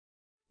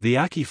The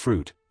ackee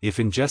fruit, if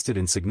ingested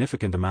in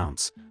significant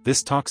amounts,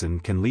 this toxin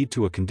can lead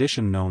to a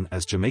condition known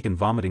as Jamaican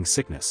vomiting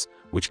sickness,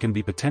 which can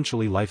be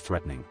potentially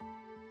life-threatening.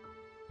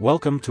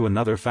 Welcome to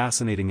another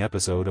fascinating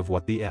episode of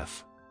What the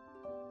F.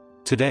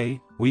 Today,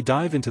 we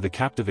dive into the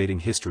captivating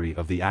history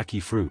of the ackee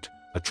fruit,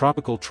 a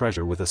tropical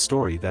treasure with a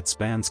story that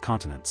spans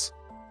continents.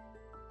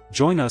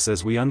 Join us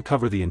as we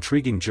uncover the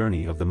intriguing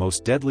journey of the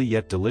most deadly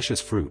yet delicious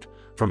fruit,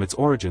 from its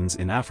origins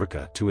in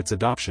Africa to its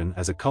adoption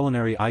as a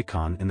culinary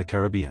icon in the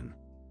Caribbean.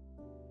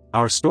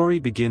 Our story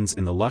begins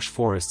in the lush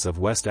forests of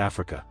West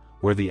Africa,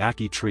 where the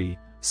ackee tree,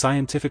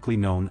 scientifically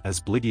known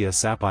as Bligia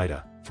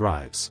sapida,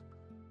 thrives.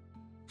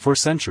 For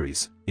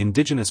centuries,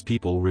 indigenous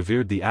people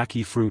revered the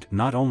ackee fruit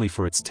not only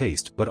for its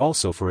taste but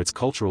also for its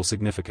cultural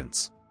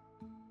significance.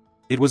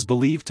 It was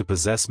believed to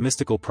possess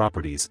mystical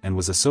properties and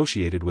was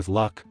associated with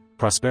luck,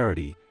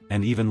 prosperity,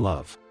 and even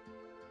love.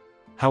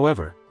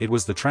 However, it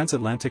was the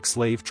transatlantic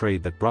slave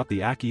trade that brought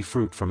the ackee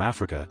fruit from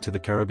Africa to the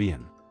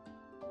Caribbean.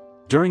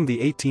 During the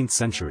 18th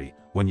century,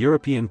 when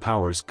European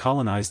powers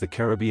colonized the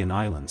Caribbean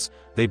islands,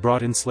 they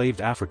brought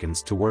enslaved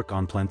Africans to work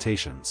on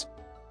plantations.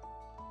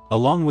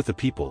 Along with the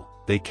people,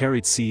 they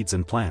carried seeds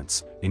and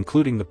plants,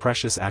 including the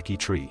precious ackee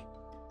tree.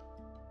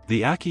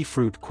 The ackee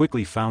fruit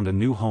quickly found a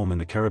new home in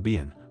the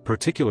Caribbean,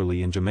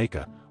 particularly in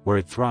Jamaica, where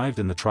it thrived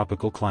in the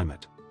tropical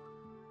climate.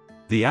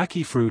 The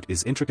ackee fruit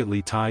is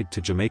intricately tied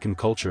to Jamaican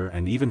culture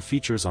and even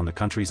features on the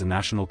country's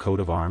national coat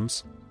of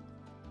arms.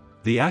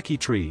 The ackee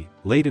tree,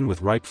 laden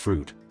with ripe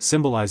fruit,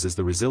 symbolizes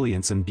the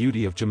resilience and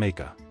beauty of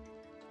Jamaica.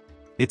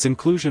 Its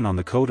inclusion on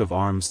the coat of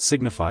arms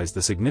signifies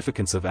the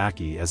significance of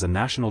ackee as a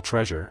national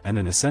treasure and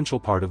an essential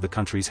part of the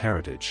country's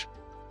heritage.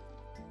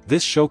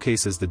 This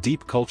showcases the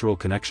deep cultural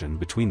connection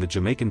between the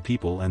Jamaican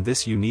people and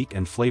this unique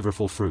and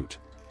flavorful fruit.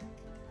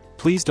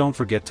 Please don't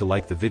forget to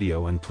like the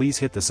video and please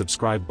hit the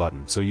subscribe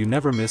button so you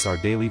never miss our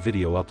daily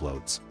video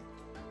uploads.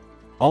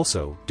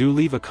 Also, do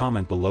leave a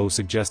comment below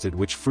suggested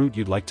which fruit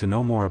you'd like to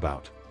know more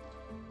about.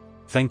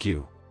 Thank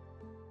you.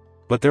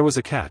 But there was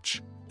a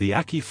catch. The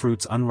ackee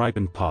fruit's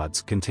unripened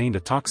pods contained a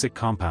toxic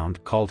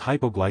compound called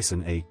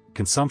hypoglycin A.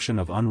 Consumption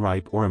of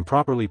unripe or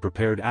improperly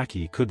prepared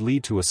ackee could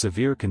lead to a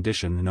severe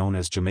condition known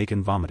as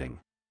Jamaican vomiting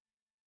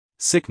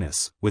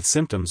sickness, with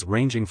symptoms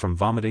ranging from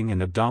vomiting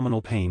and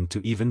abdominal pain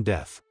to even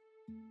death.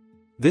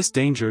 This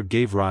danger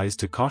gave rise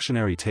to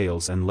cautionary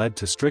tales and led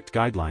to strict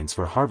guidelines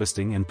for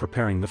harvesting and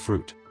preparing the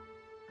fruit.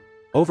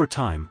 Over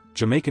time,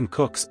 Jamaican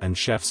cooks and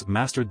chefs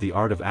mastered the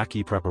art of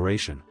ackee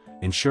preparation,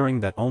 ensuring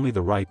that only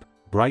the ripe,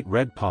 bright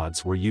red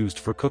pods were used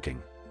for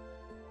cooking.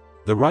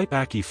 The ripe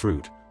ackee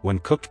fruit, when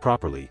cooked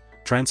properly,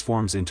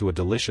 transforms into a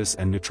delicious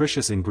and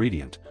nutritious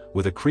ingredient,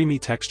 with a creamy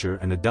texture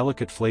and a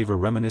delicate flavor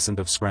reminiscent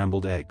of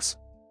scrambled eggs.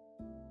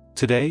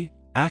 Today,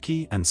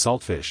 ackee and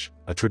saltfish,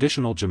 a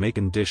traditional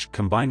Jamaican dish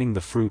combining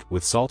the fruit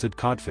with salted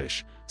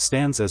codfish,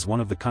 stands as one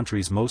of the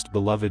country's most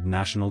beloved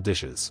national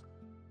dishes.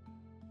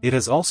 It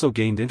has also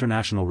gained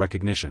international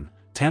recognition,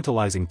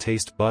 tantalizing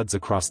taste buds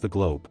across the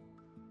globe.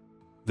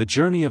 The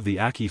journey of the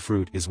ackee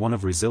fruit is one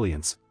of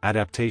resilience,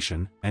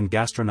 adaptation, and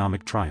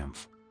gastronomic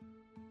triumph.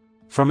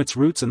 From its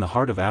roots in the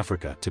heart of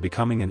Africa to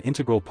becoming an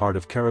integral part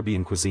of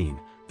Caribbean cuisine,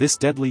 this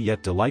deadly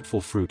yet delightful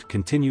fruit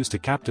continues to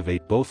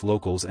captivate both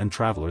locals and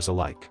travelers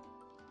alike.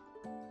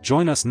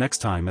 Join us next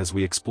time as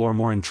we explore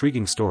more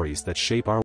intriguing stories that shape our